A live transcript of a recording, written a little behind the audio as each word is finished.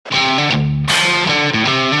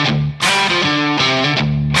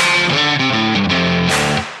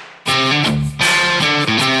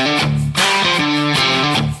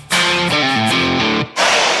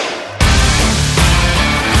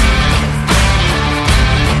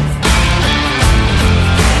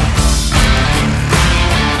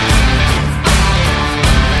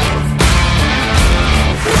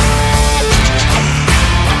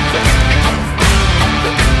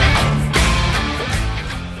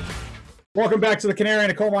Welcome back to the Canary in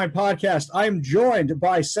a Coal Mine podcast. I am joined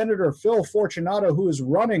by Senator Phil Fortunato, who is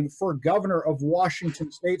running for governor of Washington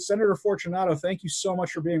State. Senator Fortunato, thank you so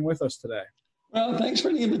much for being with us today. Well, thanks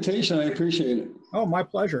for the invitation. I appreciate it. Oh, my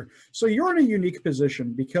pleasure. So you're in a unique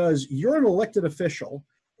position because you're an elected official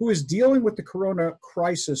who is dealing with the corona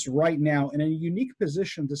crisis right now in a unique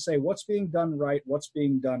position to say what's being done right, what's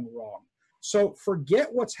being done wrong. So forget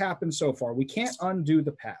what's happened so far. We can't undo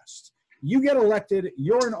the past. You get elected,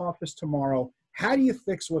 you're in office tomorrow. How do you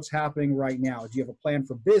fix what's happening right now? Do you have a plan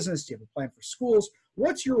for business? Do you have a plan for schools?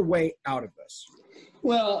 What's your way out of this?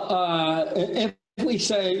 Well, if we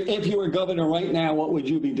say, if you were governor right now, what would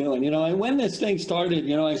you be doing? And when this thing started,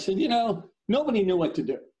 I said, nobody knew what to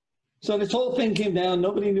do. So this whole thing came down,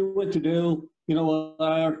 nobody knew what to do.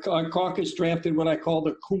 Our caucus drafted what I call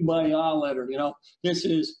the Kumbaya letter. This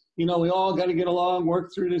is, we all got to get along,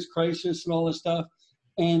 work through this crisis and all this stuff.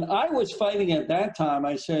 And I was fighting at that time.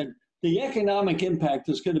 I said, the economic impact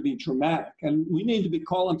is going to be dramatic. And we need to be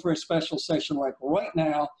calling for a special session like right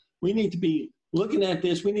now. We need to be looking at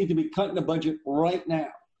this. We need to be cutting the budget right now,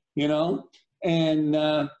 And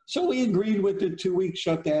so we agreed with the 2-week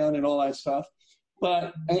shutdown and all that stuff.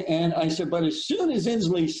 And I said, but as soon as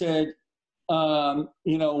Inslee said,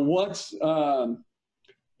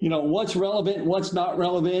 what's relevant, what's not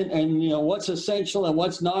relevant, and, what's essential and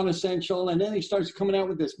what's non-essential. And then he starts coming out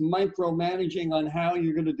with this micromanaging on how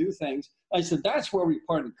you're going to do things. I said, that's where we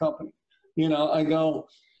parted company. I go,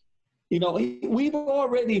 we've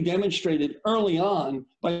already demonstrated early on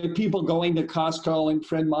by people going to Costco and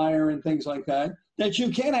Fred Meyer and things like that you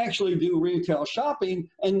can actually do retail shopping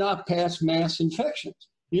and not pass mass infections.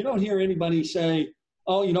 You don't hear anybody say,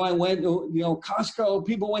 oh, I went to, Costco,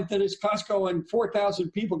 people went to this Costco and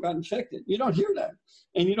 4,000 people got infected. You don't hear that.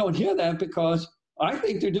 And you don't hear that because I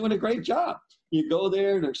think they're doing a great job. You go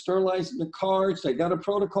there, they're sterilizing the carts, they got a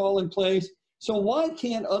protocol in place. So why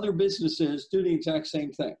can't other businesses do the exact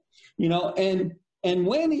same thing? And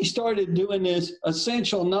when he started doing this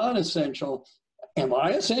essential, non-essential, am I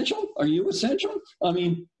essential? Are you essential? I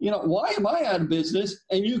mean, why am I out of business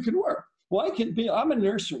and you can work? I'm a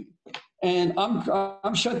nursery. And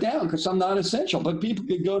I'm shut down because I'm not essential. But people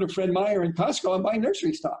could go to Fred Meyer and Costco and buy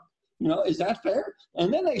nursery stock. Is that fair?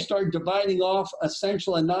 And then they start dividing off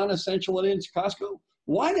essential and non-essential within Costco.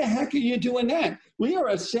 Why the heck are you doing that? We are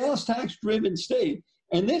a sales tax driven state.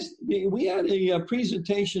 And we had a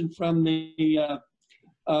presentation from the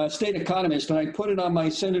state economist, and I put it on my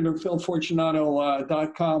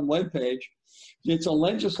senatorphilfortunato.com webpage. It's a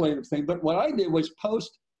legislative thing. But what I did was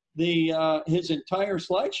post his entire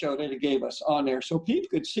slideshow that he gave us on there so people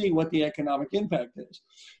could see what the economic impact is.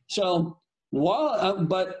 So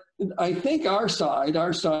but I think our side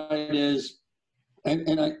is,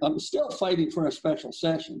 and I'm still fighting for a special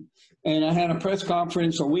session. And I had a press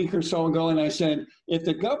conference a week or so ago, and I said, if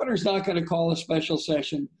the governor's not going to call a special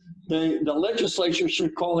session, the legislature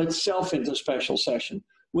should call itself into special session,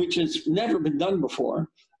 which has never been done before.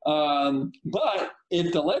 But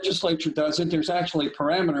if the legislature does it, there's actually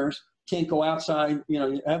parameters. Can't go outside.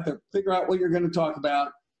 You have to figure out what you're going to talk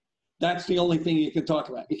about. That's the only thing you can talk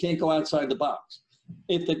about. You can't go outside the box.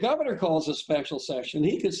 If the governor calls a special session,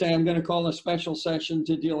 he could say, I'm going to call a special session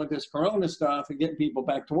to deal with this corona stuff and get people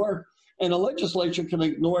back to work. And the legislature can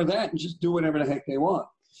ignore that and just do whatever the heck they want.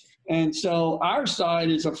 And so our side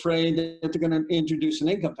is afraid that they're going to introduce an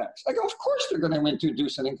income tax. I go, of course they're going to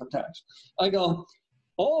introduce an income tax. I go,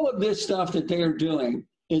 all of this stuff that they're doing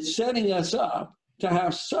is setting us up to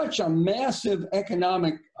have such a massive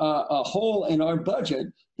economic hole in our budget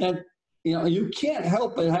that you can't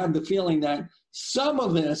help but have the feeling that some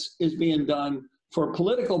of this is being done for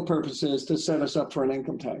political purposes to set us up for an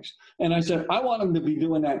income tax. And I said, I want them to be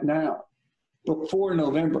doing that now, before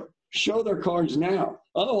November. Show their cards now.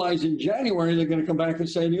 Otherwise, in January, they're going to come back and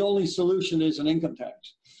say the only solution is an income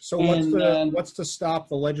tax. So what's to stop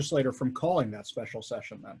the legislator from calling that special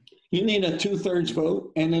session then? You need a 2/3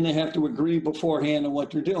 vote, and then they have to agree beforehand on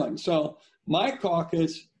what they're doing. So my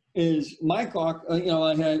caucus is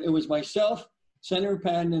it was myself, Senator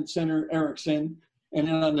Patton, and Senator Erickson, and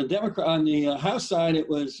then on the House side, it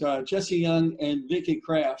was Jesse Young and Vicky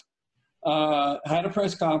Kraft. Had a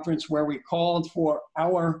press conference where we called for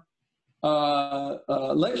our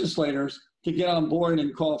legislators to get on board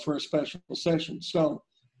and call for a special session. So,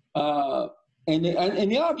 and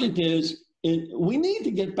the object is, we need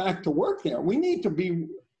to get back to work there. We need to be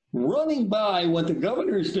running by what the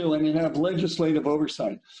governor is doing and have legislative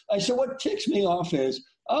oversight. I said, what ticks me off is,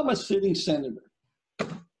 I'm a sitting senator,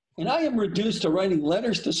 and I am reduced to writing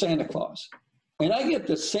letters to Santa Claus. And I get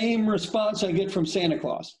the same response I get from Santa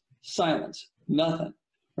Claus. Silence, nothing,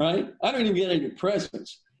 right? I don't even get any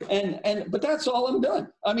presents. But that's all I'm doing.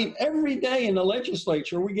 I mean, every day in the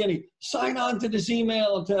legislature, we're getting sign on to this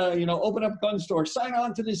email to, open up gun stores, sign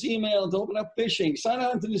on to this email to open up fishing, sign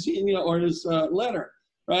on to this, or this letter,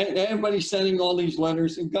 right? And everybody's sending all these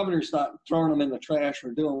letters, and governor's not throwing them in the trash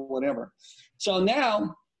or doing whatever. So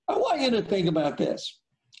now I want you to think about this.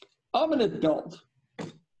 I'm an adult.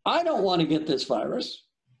 I don't want to get this virus.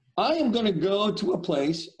 I am going to go to a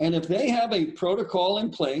place, and if they have a protocol in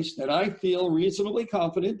place that I feel reasonably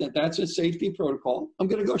confident that that's a safety protocol, I'm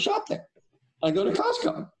going to go shop there. I go to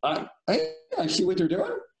Costco. I see what they're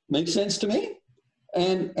doing. Makes sense to me.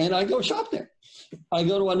 And I go shop there. I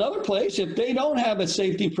go to another place. If they don't have a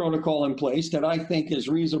safety protocol in place that I think is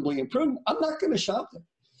reasonably improved, I'm not going to shop there.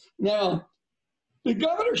 Now, the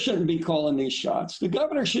governor shouldn't be calling these shots. The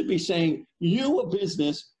governor should be saying, you, a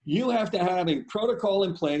business, you have to have a protocol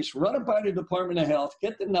in place, run it by the Department of Health,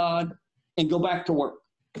 get the nod, and go back to work.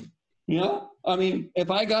 I mean,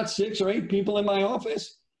 if I got 6 or 8 people in my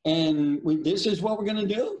office and this is what we're going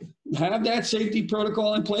to do, have that safety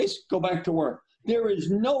protocol in place, go back to work. There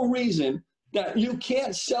is no reason that you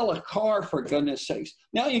can't sell a car, for goodness sakes.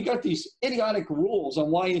 Now you got these idiotic rules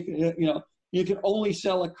on why you can only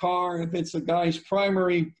sell a car if it's the guy's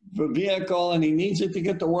primary vehicle and he needs it to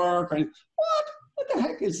get to work. And what the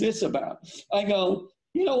heck is this about? I go,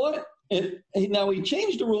 you know what? Now he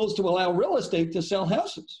changed the rules to allow real estate to sell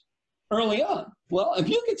houses early on. Well, if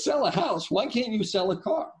you could sell a house, why can't you sell a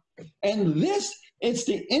car? And it's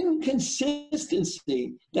the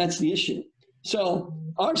inconsistency that's the issue. So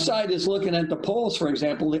our side is looking at the polls, for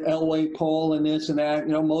example, the Elway poll and this and that.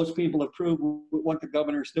 Most people approve what the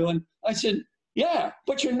governor's doing. I said, yeah,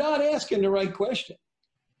 but you're not asking the right question.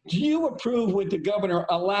 Do you approve with the governor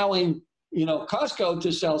allowing, Costco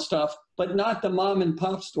to sell stuff, but not the mom and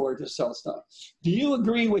pop store to sell stuff? Do you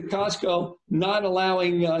agree with Costco not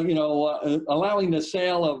allowing, allowing the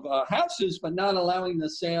sale of houses, but not allowing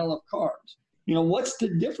the sale of cars? What's the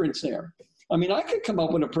difference there? I mean, I could come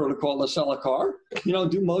up with a protocol to sell a car,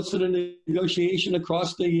 do most of the negotiation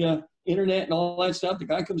across the internet and all that stuff. The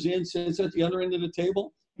guy comes in, sits at the other end of the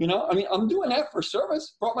table. I mean, I'm doing that for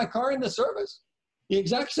service. Brought my car into service, the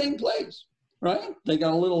exact same place, right? They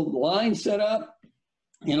got a little line set up.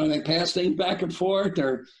 They pass things back and forth.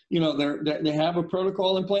 They have a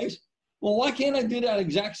protocol in place. Well, why can't I do that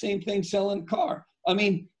exact same thing selling a car? I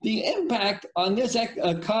mean, the impact on this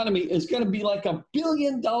economy is going to be like $1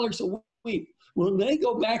 billion a week. When they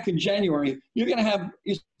go back in January, you're going to have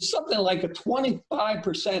something like a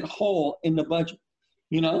 25% hole in the budget.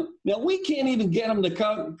 Now we can't even get them to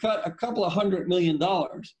cut a couple of $100 million.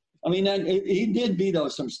 I mean, he did veto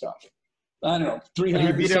some stuff. I don't know,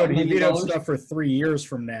 $300 million. He vetoed stuff for 3 years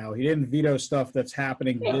from now. He didn't veto stuff that's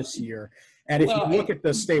happening this year. And if you look at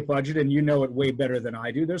the state budget, and you know it way better than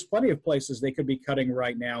I do, there's plenty of places they could be cutting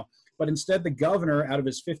right now. But instead, the governor, out of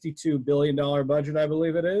his $52 billion budget, I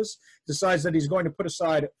believe it is, decides that he's going to put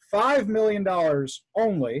aside $5 million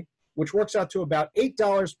only, which works out to about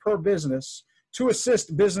 $8 per business, to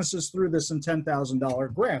assist businesses through this in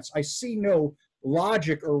 $10,000 grants. I see no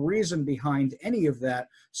logic or reason behind any of that.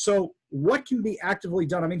 So what can be actively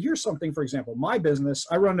done? I mean, here's something, for example, my business,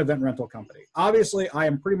 I run an event rental company. Obviously, I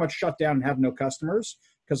am pretty much shut down and have no customers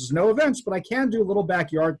because there's no events, but I can do little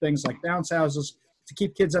backyard things like bounce houses to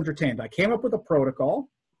keep kids entertained. I came up with a protocol.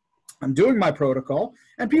 I'm doing my protocol,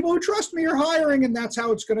 and people who trust me are hiring, and that's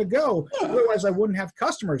how it's going to go. Otherwise, I wouldn't have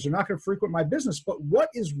customers. They're not going to frequent my business. But what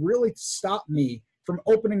is really to stop me from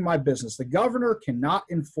opening my business? The governor cannot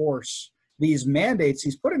enforce these mandates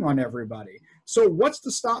he's putting on everybody. So what's to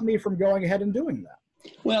stop me from going ahead and doing that?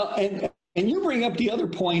 Well, and you bring up the other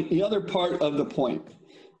point, the other part of the point.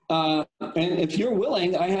 And if you're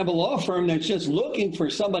willing, I have a law firm that's just looking for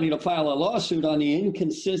somebody to file a lawsuit on the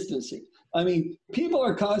inconsistency. I mean, people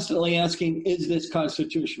are constantly asking, is this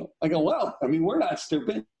constitutional? I go, well, I mean, we're not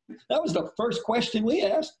stupid. That was the first question we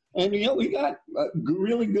asked. And, we got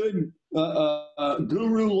really good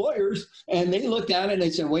guru lawyers, and they looked at it and they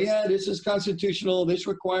said, well, yeah, this is constitutional. This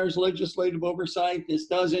requires legislative oversight. This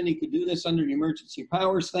doesn't. He could do this under the emergency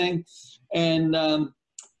powers thing. And,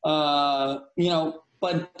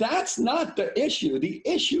 but that's not the issue. The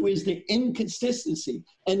issue is the inconsistency.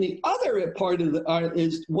 And the other part of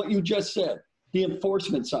is what you just said, the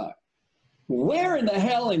enforcement side. Where in the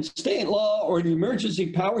hell in state law or the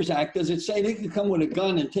Emergency Powers Act does it say they can come with a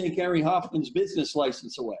gun and take Harry Hoffman's business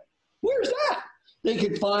license away? Where's that? They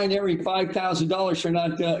could fine Harry $5,000 for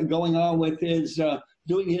not going on with his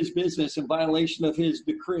doing his business in violation of his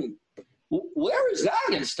decree. Where is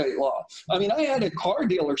that in state law? I mean, I had a car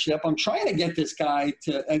dealership. I'm trying to get this guy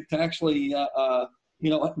to actually,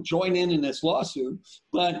 join in this lawsuit.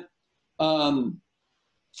 But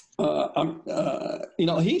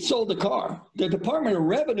he sold the car. The Department of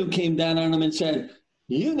Revenue came down on him and said,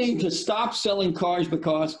 you need to stop selling cars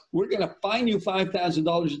because we're going to fine you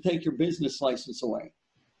 $5,000 to take your business license away.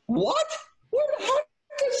 What? Where the heck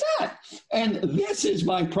is that? And this is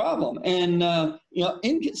my problem. And,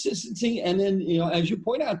 inconsistency. And then, as you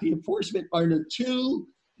point out, the enforcement are the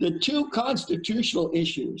two constitutional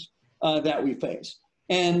issues that we face.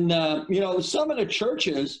 And, some of the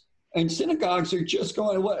churches and synagogues are just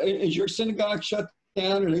going, what, is your synagogue shut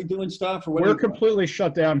down? Are they doing stuff? Or what? We're completely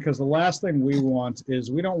shut down because the last thing we want is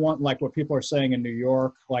we don't want like what people are saying in New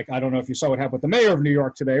York. Like, I don't know if you saw what happened with the mayor of New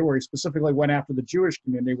York today, where he specifically went after the Jewish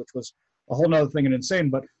community, which was a whole nother thing and insane.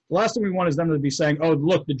 But the last thing we want is them to be saying, oh,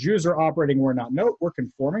 look, the Jews are operating, we're not. No, we're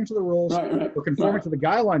conforming to the rules. Right. We're conforming to the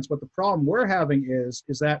guidelines. But the problem we're having is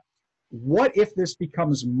that what if this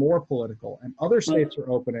becomes more political and other states are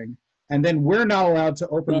opening, and then we're not allowed to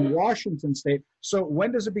open in Washington state? So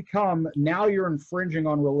when does it become, now you're infringing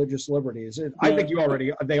on religious liberties? I think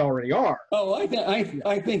they already are. Oh,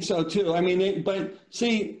 I think so too. I mean, but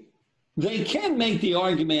see, they can make the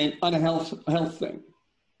argument on a health thing.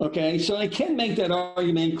 Okay, so they can make that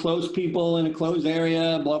argument, close people in a closed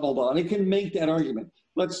area, blah, blah, blah. They can make that argument.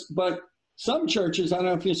 But some churches, I don't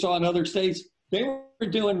know if you saw in other states, they were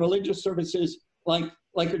doing religious services like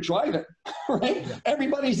a drive-in, right? Yeah.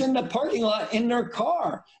 Everybody's in the parking lot in their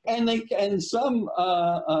car. And some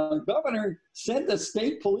governor sent the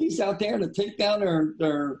state police out there to take down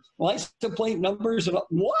their license plate numbers. And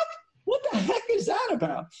what? What the heck is that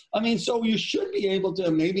about? I mean, so you should be able to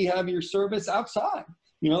maybe have your service outside,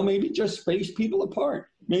 maybe just space people apart,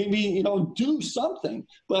 maybe, do something.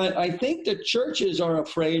 But I think the churches are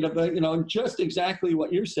afraid of, just exactly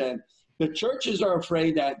what you said. The churches are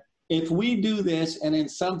afraid that if we do this and then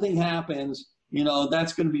something happens,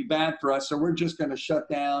 that's going to be bad for us. So we're just going to shut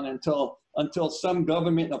down until some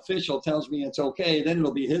government official tells me it's okay. Then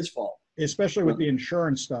it'll be his fault. Especially with the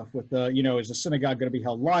insurance stuff, with the, is the synagogue going to be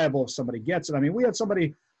held liable if somebody gets it? I mean, we had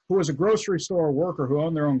somebody who was a grocery store worker who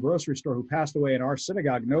owned their own grocery store who passed away in our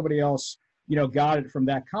synagogue. Nobody else, got it from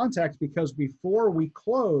that contact because before we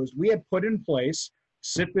closed, we had put in place,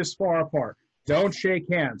 sit this far apart, don't shake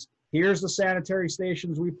hands. Here's the sanitary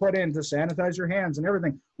stations we put in to sanitize your hands and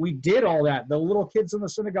everything. We did all that. The little kids in the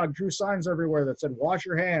synagogue drew signs everywhere that said, wash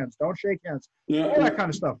your hands, don't shake hands, all that kind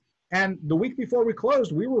of stuff. And the week before we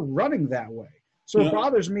closed, we were running that way. So what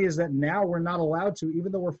bothers me is that now we're not allowed to,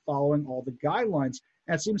 even though we're following all the guidelines.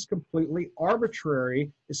 That seems completely arbitrary,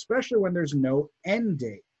 especially when there's no end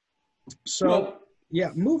date. So,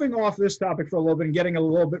 moving off this topic for a little bit and getting a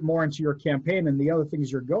little bit more into your campaign and the other things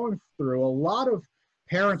you're going through, a lot of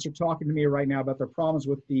parents are talking to me right now about their problems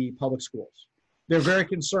with the public schools. They're very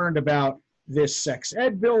concerned about this sex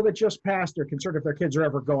ed bill that just passed. They're concerned if their kids are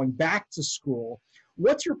ever going back to school.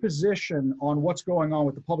 What's your position on what's going on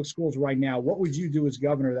with the public schools right now? What would you do as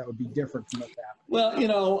governor that would be different from what's happening?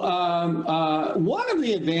 Well, one of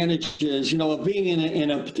the advantages, of being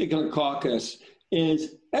in a particular caucus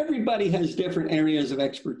is everybody has different areas of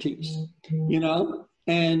expertise,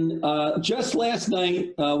 And just last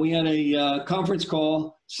night, we had a conference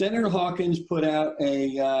call. Senator Hawkins put out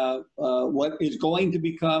what is going to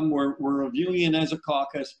become, we're reviewing it as a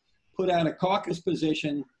caucus, put out a caucus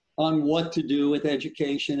position on what to do with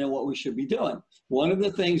education and what we should be doing. One of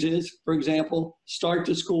the things is, for example, start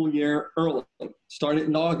the school year early. Start it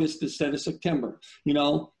in August instead of September.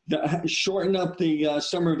 Shorten up the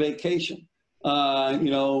summer vacation.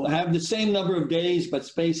 Have the same number of days, but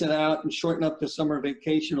space it out and shorten up the summer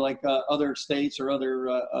vacation like other states or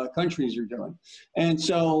other countries are doing. And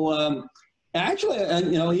so actually,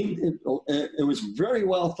 it was very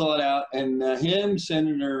well thought out. And him,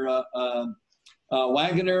 Senator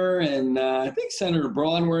Wagoner, and I think Senator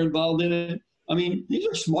Braun were involved in it. I mean, these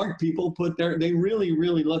are smart people they really,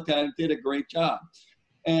 really looked at it, did a great job.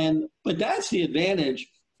 But that's the advantage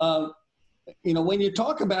of, when you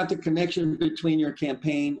talk about the connection between your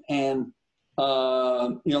campaign and,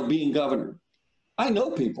 being governor, I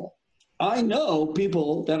know people. I know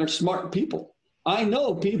people that are smart people. I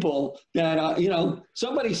know people that,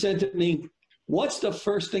 somebody said to me, what's the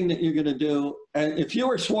first thing that you're going to do? If you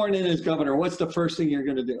were sworn in as governor, what's the first thing you're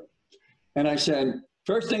going to do? And I said,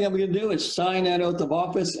 first thing I'm going to do is sign that oath of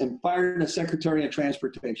office and fire the Secretary of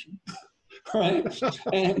Transportation. Right?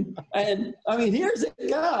 And I mean, here's a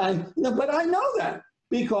guy, but I know that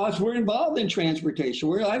because we're involved in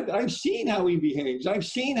transportation. I've seen how he behaves. I've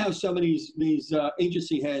seen how some of these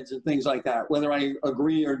agency heads and things like that, whether I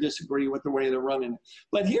agree or disagree with the way they're running it.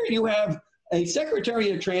 But here you have a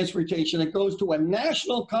Secretary of Transportation that goes to a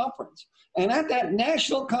national conference. And at that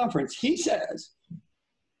national conference, he says,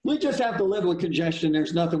 We just have to live with congestion.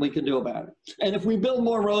 There's nothing we can do about it. And if we build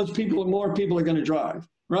more roads, more people are going to drive,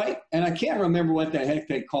 right? And I can't remember what the heck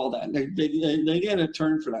they call that. They get a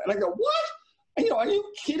term for that. And I go, what? Are you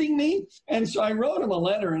kidding me? And so I wrote him a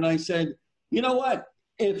letter and I said, you know what?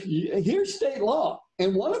 Here's state law.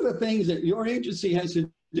 And one of the things that your agency has to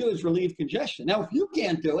do is relieve congestion. Now, if you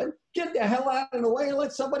can't do it, get the hell out of the way and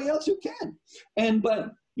let somebody else who can.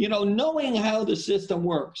 But knowing how the system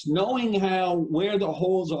works, knowing where the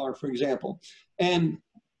holes are, for example, and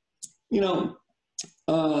we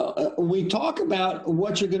talk about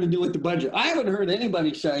what you're going to do with the budget. I haven't heard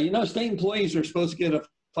anybody say, state employees are supposed to get a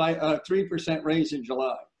 3% raise in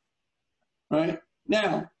July. Right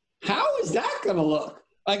now, how is that going to look?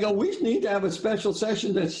 I go, we need to have a special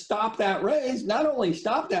session to stop that raise. Not only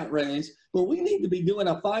stop that raise, but we need to be doing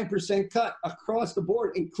a 5% cut across the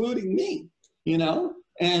board, including me.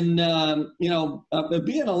 And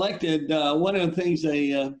being elected, one of the things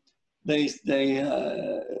they say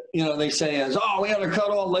is, oh, we have to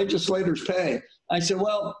cut all legislators' pay. I said,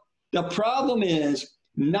 well, the problem is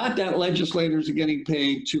not that legislators are getting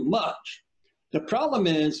paid too much. The problem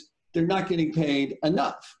is they're not getting paid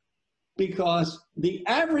enough, because the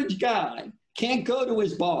average guy can't go to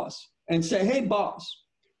his boss and say, hey, boss,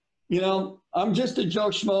 I'm just a Joe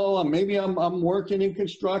Schmo, maybe I'm working in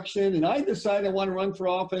construction, and I decide I want to run for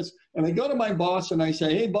office, and I go to my boss and I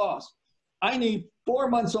say, hey, boss, I need 4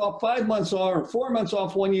 months off, 5 months off, or 4 months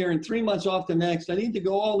off one year and 3 months off the next. I need to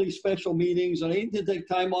go all these special meetings. I need to take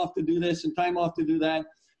time off to do this and time off to do that,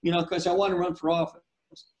 because I want to run for office.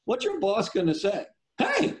 What's your boss going to say?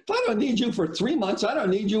 Hey, if I don't need you for 3 months, I don't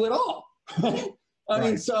need you at all. I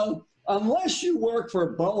mean, so unless you work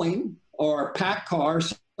for Boeing or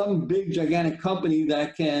PACCAR, some big gigantic company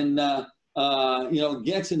that can,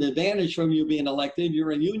 gets an advantage from you being elected,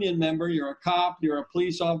 you're a union member, you're a cop, you're a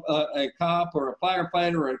cop or a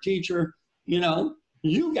firefighter or a teacher,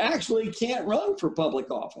 you actually can't run for public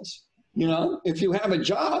office, if you have a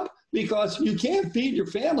job, because you can't feed your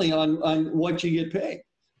family on what you get paid.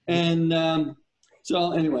 And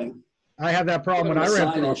so anyway. I had that problem when I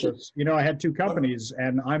ran for office. I had two companies,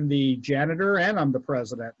 and I'm the janitor and I'm the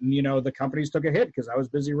president. And, the companies took a hit because I was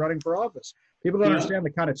busy running for office. People don't understand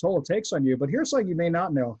the kind of toll it takes on you. But here's something you may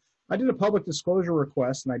not know. I did a public disclosure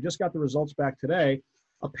request, and I just got the results back today.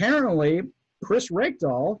 Apparently, Chris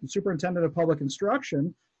Rakedahl, the superintendent of public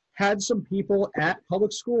instruction, had some people at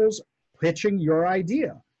public schools pitching your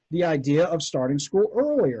idea, the idea of starting school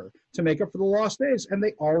earlier to make up for the lost days, and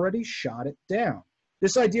they already shot it down.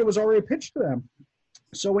 This idea was already pitched to them.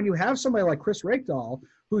 So when you have somebody like Chris Rakedahl,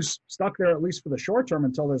 who's stuck there at least for the short term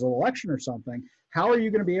until there's an election or something, how are you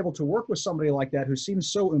going to be able to work with somebody like that who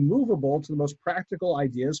seems so immovable to the most practical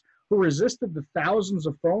ideas, who resisted the thousands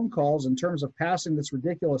of phone calls in terms of passing this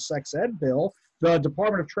ridiculous sex ed bill, the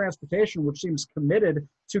Department of Transportation, which seems committed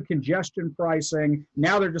to congestion pricing.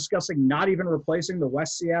 Now they're discussing not even replacing the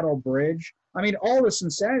West Seattle Bridge. I mean, all this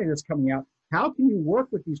insanity that's coming out. How can you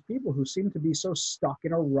work with these people who seem to be so stuck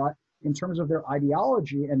in a rut in terms of their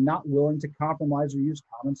ideology and not willing to compromise or use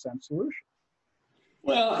common sense solutions?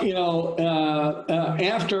 Well,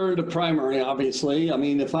 after the primary, obviously, I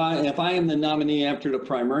mean, if I am the nominee after the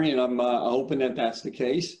primary, and I'm hoping that that's the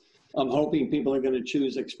case, I'm hoping people are going to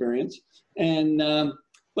choose experience. And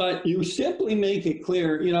but you simply make it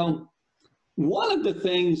clear, one of the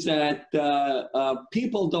things that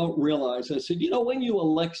people don't realize, I said, when you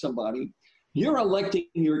elect somebody, you're electing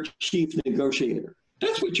your chief negotiator.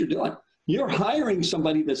 That's what you're doing. You're hiring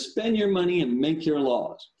somebody to spend your money and make your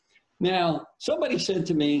laws. Now, somebody said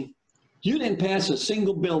to me, you didn't pass a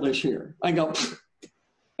single bill this year. I go,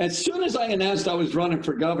 as soon as I announced I was running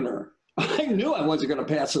for governor, I knew I wasn't going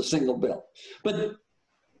to pass a single bill. But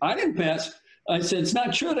I didn't pass. I said, it's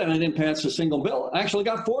not true that I didn't pass a single bill. I actually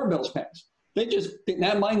got 4 bills passed. They just didn't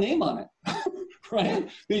have my name on it, right?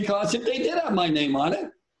 Because if they did have my name on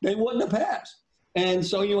it, they wouldn't have passed. And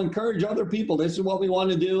so you encourage other people, this is what we want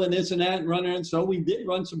to do and this and that and run it. And so we did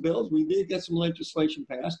run some bills. We did get some legislation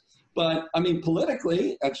passed. But I mean,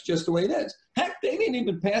 politically, that's just the way it is. Heck, they didn't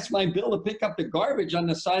even pass my bill to pick up the garbage on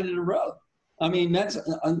the side of the road. I mean, that's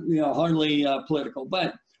hardly political.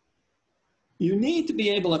 But you need to be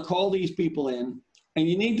able to call these people in, and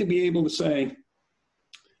you need to be able to say,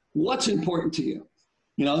 what's important to you?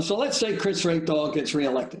 So let's say Chris Rakedahl gets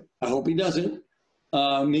reelected. I hope he doesn't.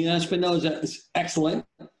 Mina Espinoza is excellent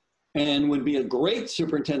and would be a great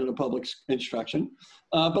superintendent of public instruction.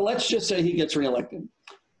 But let's just say he gets reelected.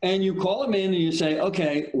 And you call him in and you say,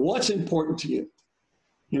 okay, what's important to you?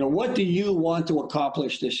 What do you want to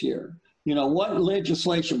accomplish this year? What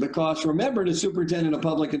legislation? Because remember, the superintendent of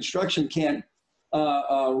public instruction can't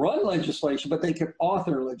run legislation, but they can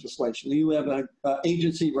author legislation. You have an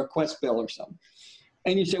agency request bill or something.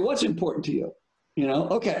 And you say, what's important to you? You know,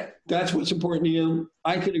 okay, that's what's important to you.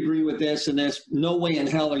 I could agree with this and this. No way in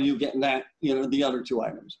hell are you getting that, you know, the other two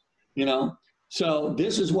items, you know? So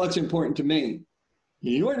this is what's important to me.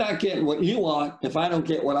 You're not getting what you want if I don't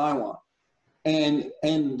get what I want. And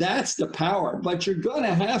that's the power. But you're going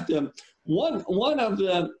to have to, one of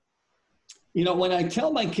the, you know, when I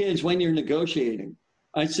tell my kids when you're negotiating,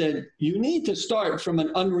 I said, you need to start from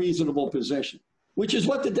an unreasonable position, which is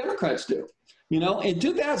what the Democrats do. You know, in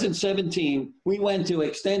 2017, we went to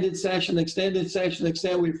extended session. We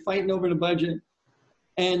were fighting over the budget.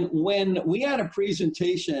 And when we had a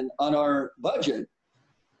presentation on our budget,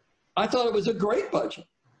 I thought it was a great budget,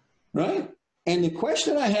 right? And the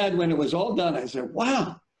question I had when it was all done, I said,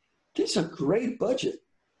 wow, this is a great budget.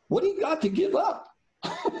 What do you got to give up?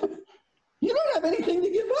 You don't have anything to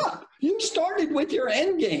give up. You started with your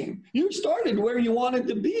end game. You started where you wanted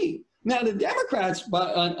to be. Now, the Democrats,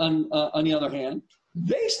 on the other hand,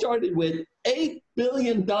 they started with $8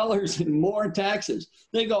 billion in more taxes.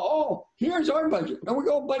 They go, oh, here's our budget. And we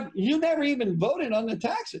go, but you never even voted on the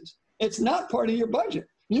taxes. It's not part of your budget.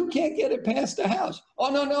 You can't get it past the House. Oh,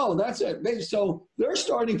 no, that's it. So they're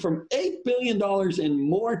starting from $8 billion in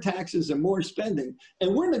more taxes and more spending,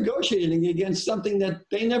 and we're negotiating against something that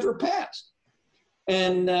they never passed.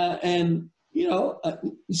 And you know,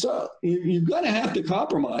 so you're going to have to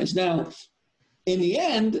compromise. Now, in the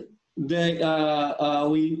end,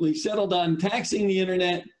 we settled on taxing the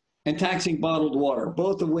internet and taxing bottled water,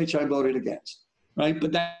 both of which I voted against, right?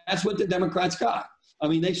 But that's what the Democrats got. I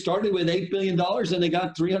mean, they started with $8 billion and they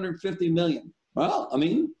got $350 million. Well, I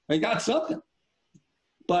mean, they got something.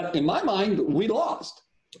 But in my mind, we lost.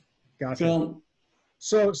 Gotcha.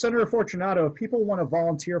 So, Senator Fortunato, if people want to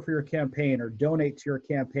volunteer for your campaign or donate to your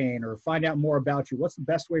campaign or find out more about you, what's the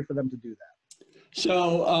best way for them to do that?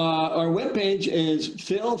 So our webpage is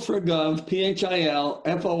philforgov,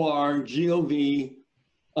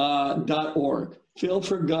 philforgov.org.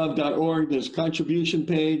 philforgov.org. There's a contribution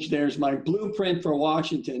page. There's my blueprint for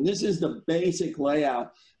Washington. This is the basic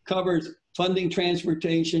layout. Covers funding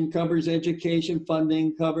transportation, covers education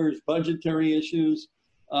funding, covers budgetary issues,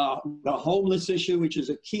 the homeless issue, which is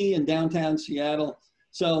a key in downtown Seattle.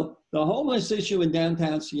 So the homeless issue in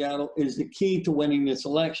downtown Seattle is the key to winning this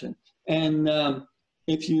election. And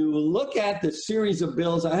if you look at the series of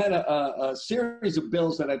bills, I had a series of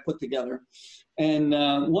bills that I put together. And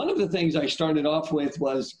one of the things I started off with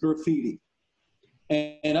was graffiti.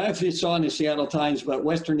 And I actually saw in the Seattle Times, but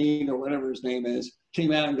Western Eaton or whatever his name is,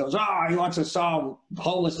 came out and goes, he wants to solve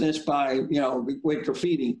homelessness by, with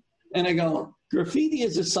graffiti. And I go, graffiti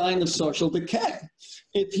is a sign of social decay.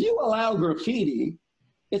 If you allow graffiti,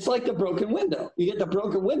 it's like the broken window. You get the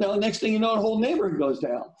broken window, and next thing you know, the whole neighborhood goes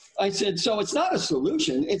down. I said, so it's not a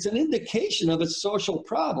solution. It's an indication of a social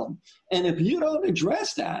problem. And if you don't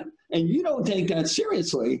address that, and you don't take that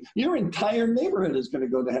seriously, your entire neighborhood is going to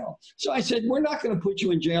go to hell. So I said, we're not going to put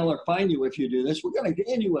you in jail or fine you if you do this. We're going to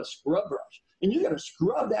hand you a scrub brush, and you got to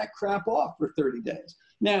scrub that crap off for 30 days.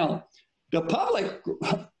 Now, the public,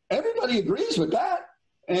 everybody agrees with that.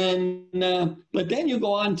 And but then you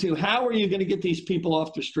go on to how are you going to get these people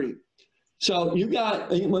off the street? So you got,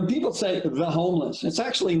 when people say the homeless, it's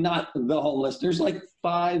actually not the homeless. There's like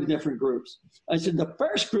 5 different groups. I said the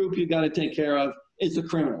first group you got to take care of is the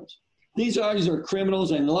criminals. These are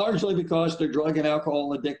criminals, and largely because they're drug and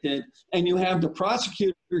alcohol addicted. And you have the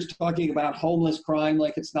prosecutors talking about homeless crime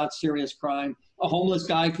like it's not serious crime. A homeless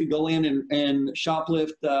guy could go in and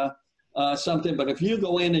shoplift something, but if you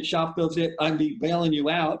go in and shoplift it, I'd be bailing you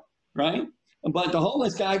out, right? But the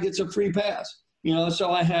homeless guy gets a free pass.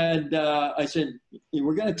 So I said,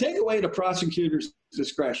 we're going to take away the prosecutor's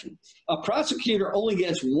discretion. A prosecutor only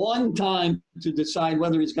gets one time to decide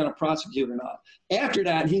whether he's going to prosecute or not. After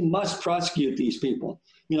that, he must prosecute these people.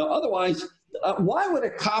 Otherwise, why would a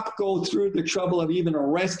cop go through the trouble of even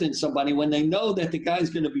arresting somebody when they know that the guy's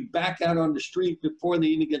going to be back out on the street before they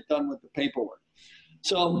even get done with the paperwork?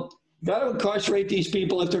 So got to incarcerate these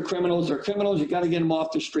people. If they're criminals, you got to get them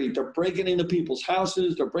off the street. They're breaking into people's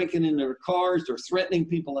houses. They're breaking into their cars. They're threatening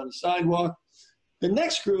people on the sidewalk. The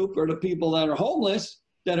next group are the people that are homeless,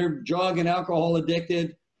 that are drug and alcohol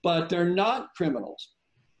addicted, but they're not criminals.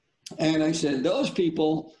 And I said, those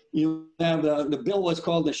people, you have the bill was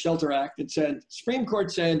called the Shelter Act. It said, Supreme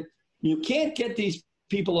Court said, you can't get these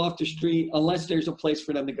people off the street unless there's a place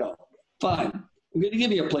for them to go. Fine. We're going to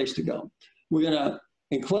give you a place to go. We're going to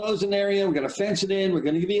enclose an area, we're going to fence it in, we're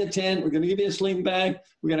going to give you a tent, we're going to give you a sleeping bag,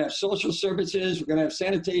 we're going to have social services, we're going to have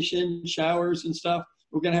sanitation, showers and stuff,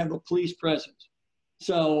 we're going to have a police presence.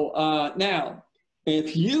 So now,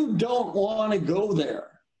 If you don't want to go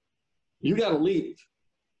there, you got to leave.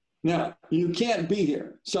 Now, you can't be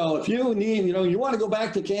here. So if you need, you want to go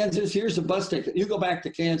back to Kansas, here's a bus ticket. You go back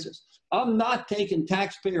to Kansas. I'm not taking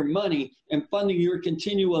taxpayer money and funding your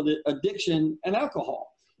continual addiction and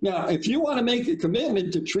alcohol. Now, if you want to make a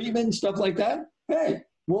commitment to treatment and stuff like that, hey,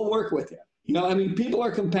 we'll work with you. People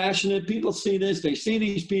are compassionate. People see this. They see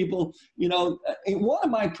these people. And one of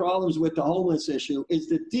my problems with the homeless issue is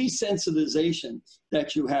the desensitization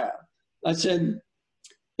that you have. I said,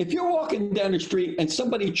 if you're walking down the street and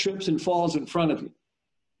somebody trips and falls in front of you,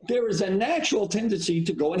 there is a natural tendency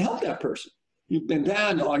to go and help that person. You've been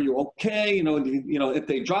down, are you okay? If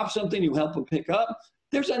they drop something, you help them pick up.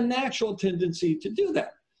 There's a natural tendency to do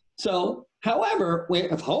that. So, however,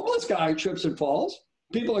 if a homeless guy trips and falls,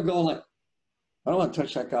 people are going like, I don't want to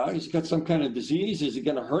touch that guy. He's got some kind of disease. Is he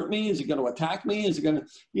going to hurt me? Is he going to attack me? Is he going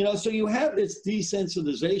to, so you have this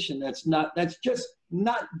desensitization that's just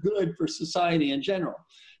not good for society in general.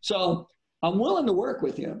 So I'm willing to work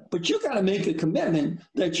with you, but you got to make a commitment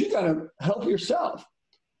that you got to help yourself.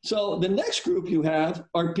 So the next group you have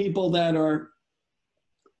are people that are,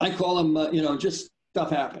 I call them, just stuff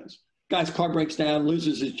happens. Guy's car breaks down,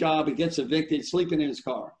 loses his job, he gets evicted, sleeping in his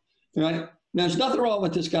car, right? Now, there's nothing wrong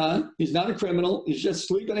with this guy. He's not a criminal. He's just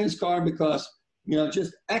sleeping in his car because,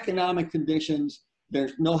 just economic conditions.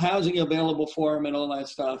 There's no housing available for him and all that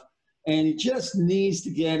stuff. And he just needs to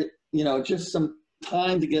get, just some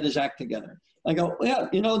time to get his act together. I go, yeah,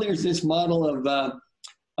 there's this model of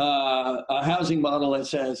a housing model that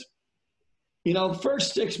says,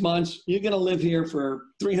 first 6 months, you're going to live here for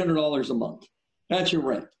 $300 a month. That's your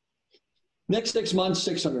rent. Next 6 months,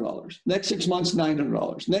 $600. Next 6 months,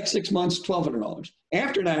 $900. Next 6 months, $1,200.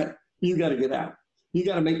 After that, you got to get out. You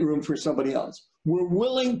got to make room for somebody else. We're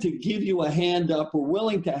willing to give you a hand up. We're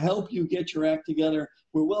willing to help you get your act together.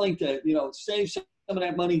 We're willing to, save some of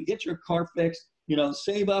that money, get your car fixed,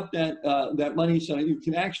 save up that money so that you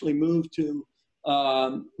can actually move to,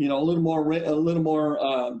 a little more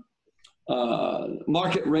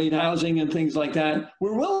market rate housing and things like that.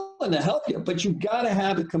 We're willing to help you, but you've got to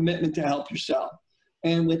have a commitment to help yourself.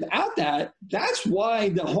 And without that, that's why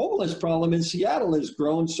the homeless problem in Seattle has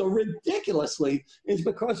grown so ridiculously, is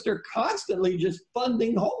because they're constantly just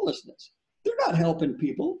funding homelessness. They're not helping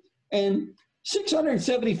people. And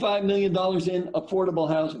 $675 million in affordable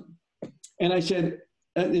housing. And I said,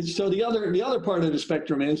 so the other part of the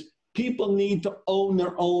spectrum is people need to own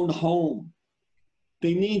their own home.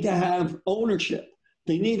 They need to have ownership.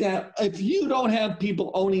 They need to have, if you don't have people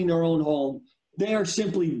owning their own home, they are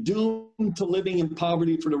simply doomed to living in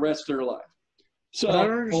poverty for the rest of their life. So but I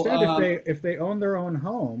don't understand, if they own their own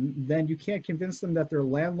home, then you can't convince them that their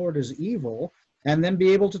landlord is evil and then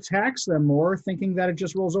be able to tax them more, thinking that it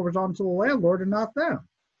just rolls over onto the landlord and not them.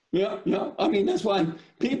 Yeah. I mean, that's why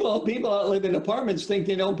people that live in apartments think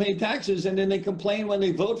they don't pay taxes, and then they complain when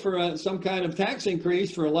they vote for some kind of tax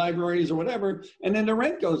increase for libraries or whatever, and then the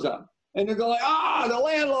rent goes up. And they're going, the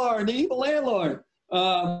landlord, the evil landlord.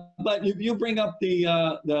 But you bring up the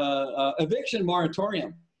eviction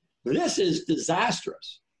moratorium. This is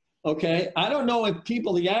disastrous, okay? I don't know if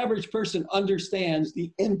the average person understands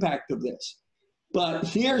the impact of this, but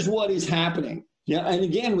here's what is happening. Yeah, and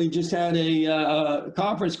again, we just had a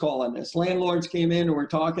conference call on this. Landlords came in and we're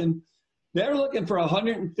talking. They're looking for a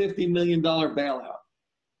 $150 million bailout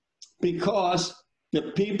because the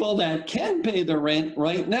people that can pay the rent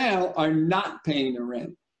right now are not paying the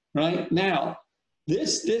rent right now.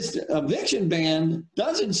 This eviction ban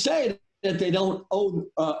doesn't say that they don't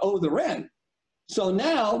owe the rent. So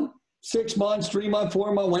now, 6 months, 3 months,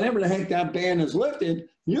 4 months, whenever the heck that ban is lifted,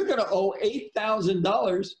 you're going to owe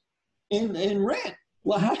 $8,000 in rent.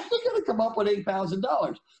 Well, how are you going to come up with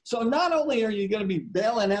 $8,000? So not only are you going to be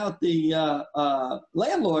bailing out the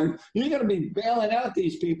landlord, you're going to be bailing out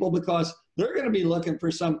these people because they're going to be looking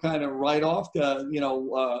for some kind of write-off to,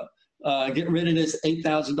 get rid of this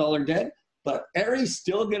 $8,000 debt. But Ari's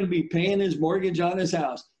still going to be paying his mortgage on his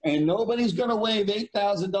house, and nobody's going to waive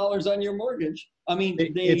 $8,000 on your mortgage. I mean,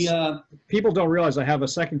 people don't realize I have a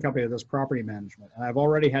second company that does property management, and I've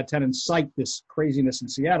already had tenants cite this craziness in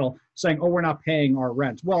Seattle saying, oh, we're not paying our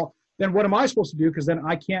rent. Well, then what am I supposed to do? Because then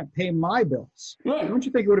I can't pay my bills. Right. Don't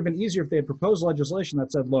you think it would have been easier if they had proposed legislation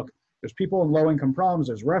that said, look, there's people in low-income problems,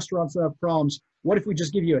 there's restaurants that have problems. What if we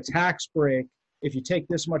just give you a tax break if you take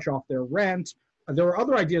this much off their rent? There were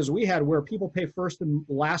other ideas we had where people pay first and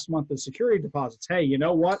last month of security deposits. Hey, you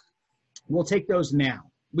know what? We'll take those now.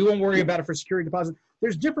 We won't worry about it for security deposit.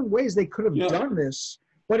 There's different ways they could have done this,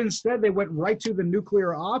 but instead they went right to the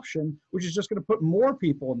nuclear option, which is just going to put more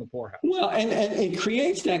people in the poorhouse. Well, and it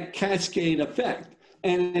creates that cascade effect.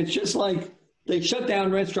 And it's just like they shut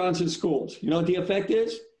down restaurants and schools. You know what the effect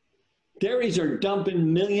is? Dairies are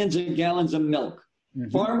dumping millions of gallons of milk.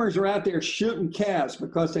 Farmers are out there shooting calves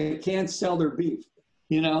because they can't sell their beef.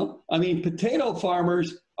 You know, I mean, potato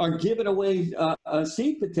farmers are giving away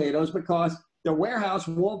seed potatoes because the warehouse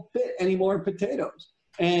won't fit any more potatoes.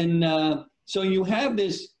 And so you have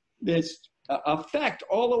this effect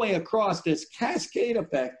all the way across, this cascade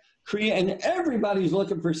effect, and everybody's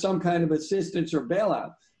looking for some kind of assistance or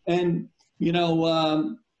bailout. And, you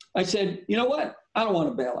know, I said, you know what? I don't want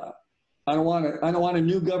a bailout. I don't want a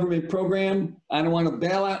new government program. I don't want a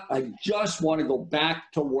bailout. I just want to go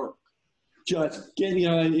back to work. Just get, you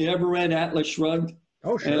know, you ever read Atlas Shrugged?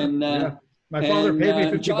 Oh, sure. And, yeah. My father paid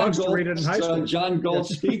me $50 to read it in high school. John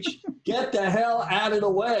Galt's speech, get the hell out of the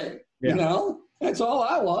way. Yeah. You know, that's all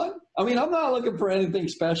I want. I mean, I'm not looking for anything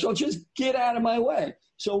special. Just get out of my way.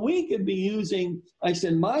 So we could be using, I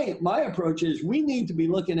said, my approach is we need to be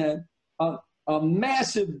looking at a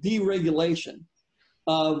massive deregulation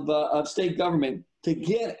of state government to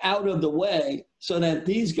get out of the way so that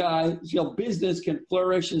these guys, you know, business can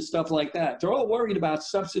flourish and stuff like that. They're all worried about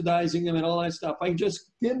subsidizing them and all that stuff. I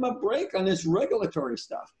just give them a break on this regulatory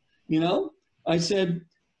stuff. You know, I said,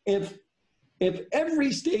 if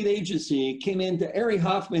every state agency came into Ari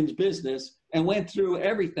Hoffman's business and went through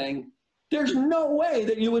everything, there's no way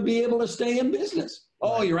that you would be able to stay in business.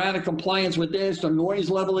 Oh, you're out of compliance with this, the noise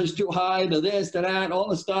level is too high, to this, to that, all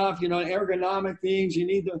the stuff, you know, ergonomic things, you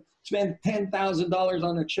need to spend $10,000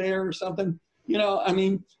 on a chair or something. You know, I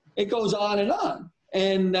mean, it goes on and on.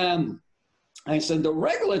 And I said, the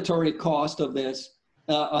regulatory cost of this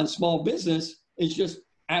on small business is just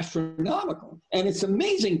astronomical. And it's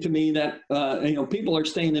amazing to me that, you know, people are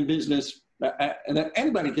staying in business, that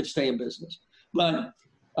anybody can stay in business. But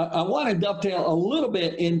I want to dovetail a little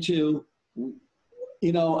bit into,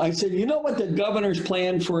 you know, I said, you know what the governor's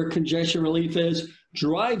plan for congestion relief is?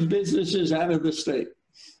 Drive businesses out of the state,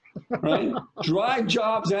 right? Drive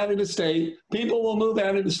jobs out of the state. People will move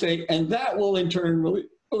out of the state, and that will in turn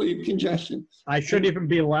relieve congestion. I shouldn't even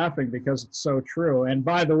be laughing because it's so true. And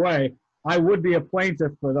by the way, I would be a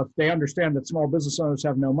plaintiff if they understand that small business owners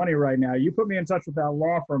have no money right now. You put me in touch with that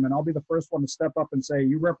law firm, and I'll be the first one to step up and say,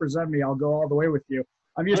 you represent me, I'll go all the way with you.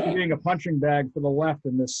 I'm used to being a punching bag for the left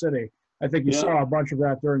in this city. I think you saw a bunch of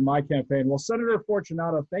that during my campaign. Well, Senator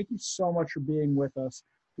Fortunato, thank you so much for being with us.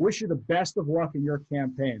 Wish you the best of luck in your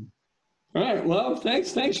campaign. All right. Well,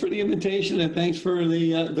 thanks for the invitation, and thanks for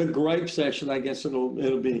the gripe session, I guess it'll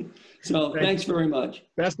be. So thanks very much.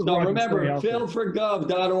 Best of luck. So remember,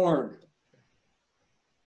 philforgov.org.